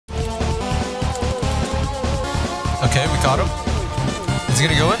Okay, we caught him. Is he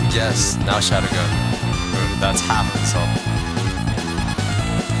gonna go in? Yes. Now Shadow Gun. Boom. That's half of his health.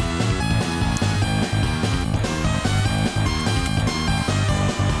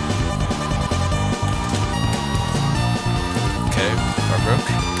 Okay, bar broke.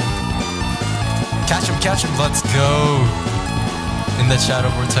 Catch him, let's go! In the Shadow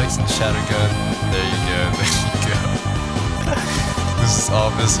Vortex and Shadow Gun. There you go, there you go. This is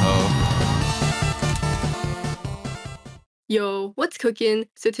all his hope. Yo, what's cooking?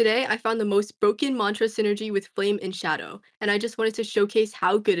 So today I found the most broken mantra synergy with Flame and Shadow, and I just wanted to showcase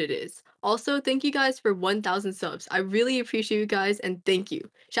how good it is. Also, thank you guys for 1,000 subs. I really appreciate you guys, and thank you.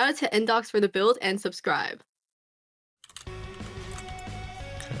 Shout out to Ndox for the build and subscribe.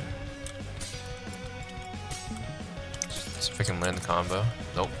 See if I can land the combo.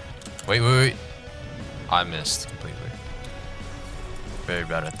 Nope. Wait. I missed completely. Very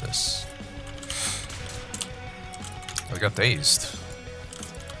bad at this. I got dazed.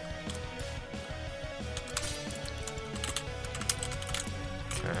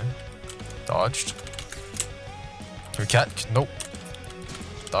 Okay. Dodged. Can we catch? Nope.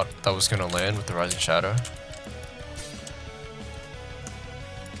 Thought that was gonna land with the Rising Shadow.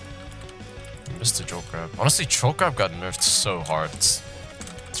 Missed the Jolt Grab. Honestly, Jolt Grab got nerfed so hard. It's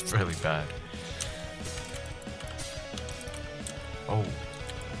really bad. Oh.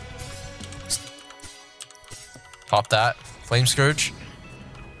 Pop that. Flame Scourge.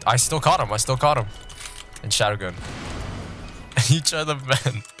 I still caught him. And Shadow Gun. Each other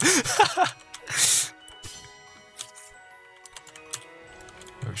bend.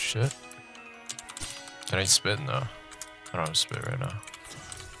 Oh shit. Can I spit? No. I don't have spit right now.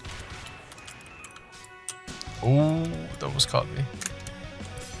 Oh, that almost caught me.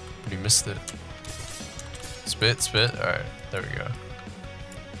 But he missed it. Spit. Alright, there we go.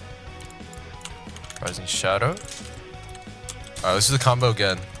 Rising Shadow. Alright, let's do the combo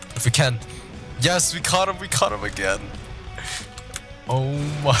again. If we can. Yes, we caught him again. Oh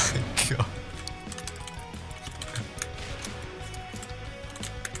my god.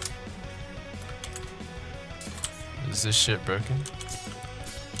 Is this shit broken?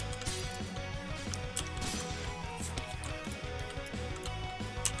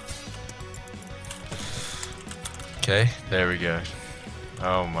 Okay, there we go.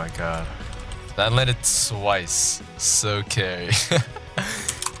 Oh my god. That landed twice. So carry.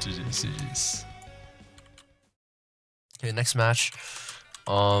 GG's. Okay, next match.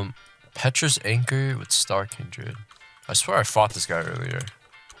 Petra's Anchor with Star Kindred. I swear I fought this guy earlier.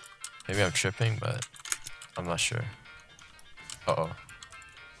 Maybe I'm tripping, but I'm not sure. Uh-oh.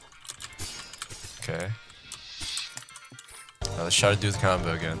 Okay. Now let's try to do the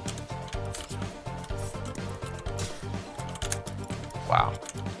combo again. Wow.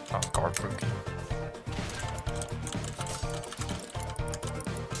 Oh, guard broken.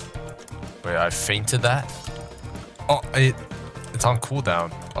 Wait, I fainted that? Oh, it's on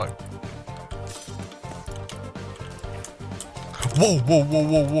cooldown. Oh. Whoa.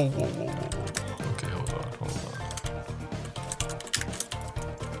 Okay, hold on.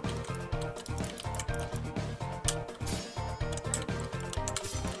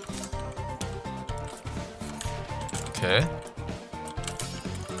 Okay.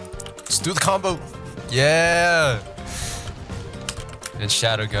 Let's do the combo. Yeah. And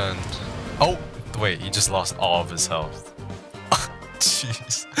Shadow Gun. Oh, wait, he just lost all of his health.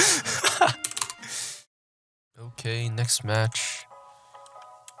 Jeez. Okay, next match.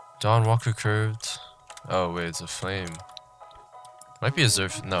 Dawn Walker curved. Oh, wait, it's a flame. Might be a Zer.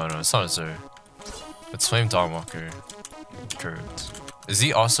 No, it's not a Zer. It's Flame Dawn Walker curved. Is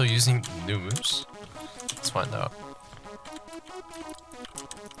he also using new moves? Let's find out.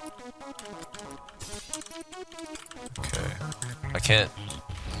 Okay. I can't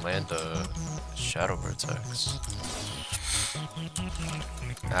land the Shadow Vortex.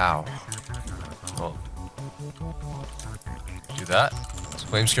 Ow. Well. Do that.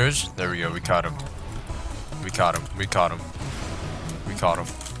 Flame Scourge. There we go. We caught him.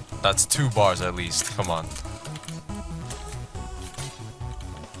 That's 2 bars at least. Come on.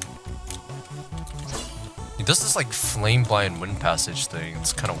 He does this like Flame Blind Wind Passage thing.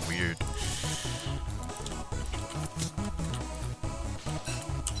 It's kind of weird.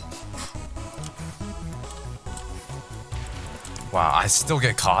 Wow, I still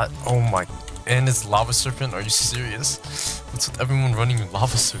get caught? Oh my... And it's Lava Serpent? Are you serious? What's with everyone running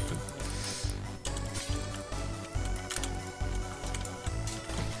Lava Serpent?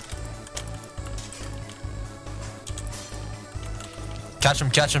 Catch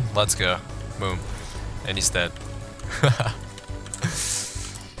him. Let's go. Boom. And he's dead.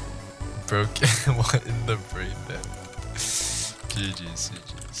 Broke. What in the brain dead?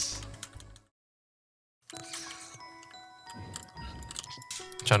 GG's.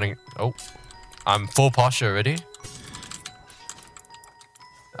 Trying to. Oh. I'm full posture already.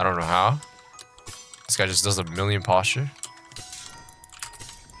 I don't know how. This guy just does a million posture.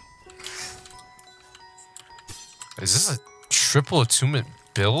 Is this a triple attunement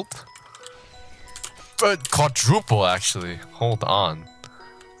build? But quadruple, actually. Hold on.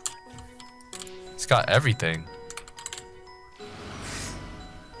 He's got everything.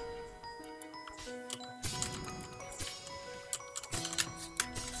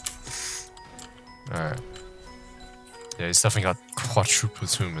 Alright. Yeah, he's definitely got quadruple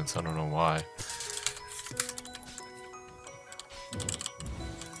attunements. I don't know why. Oh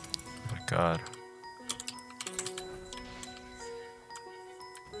my god.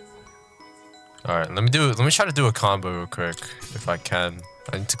 Alright, let me try to do a combo real quick, if I can.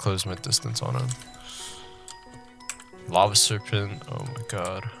 I need to close my distance on him. Lava Serpent, oh my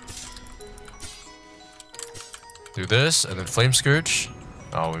god. Do this, and then Flame Scourge.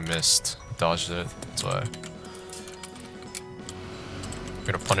 Oh, we missed. Dodged it, that's why. I'm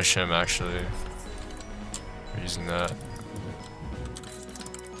gonna punish him, actually. We're using that.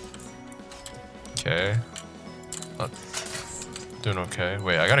 Okay. Doing okay.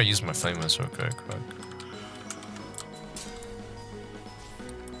 Wait, I gotta use my Flameless real quick. Fuck.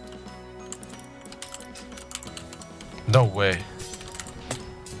 No way.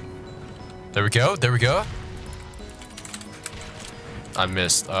 There we go, there we go. I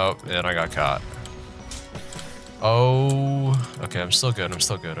missed. Oh, and I got caught. Oh. Okay, I'm still good, I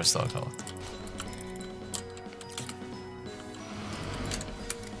still have health.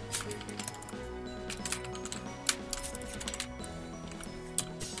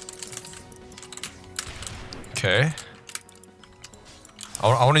 Okay. I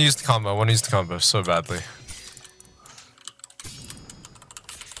want to use the combo. So badly.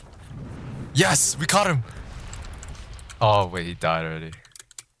 Yes! We caught him! Oh, wait, he died already.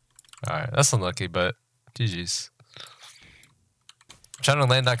 Alright, that's unlucky, but GG's. I'm trying to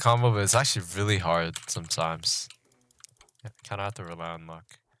land that combo, but it's actually really hard sometimes. Yeah, kind of have to rely on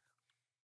luck.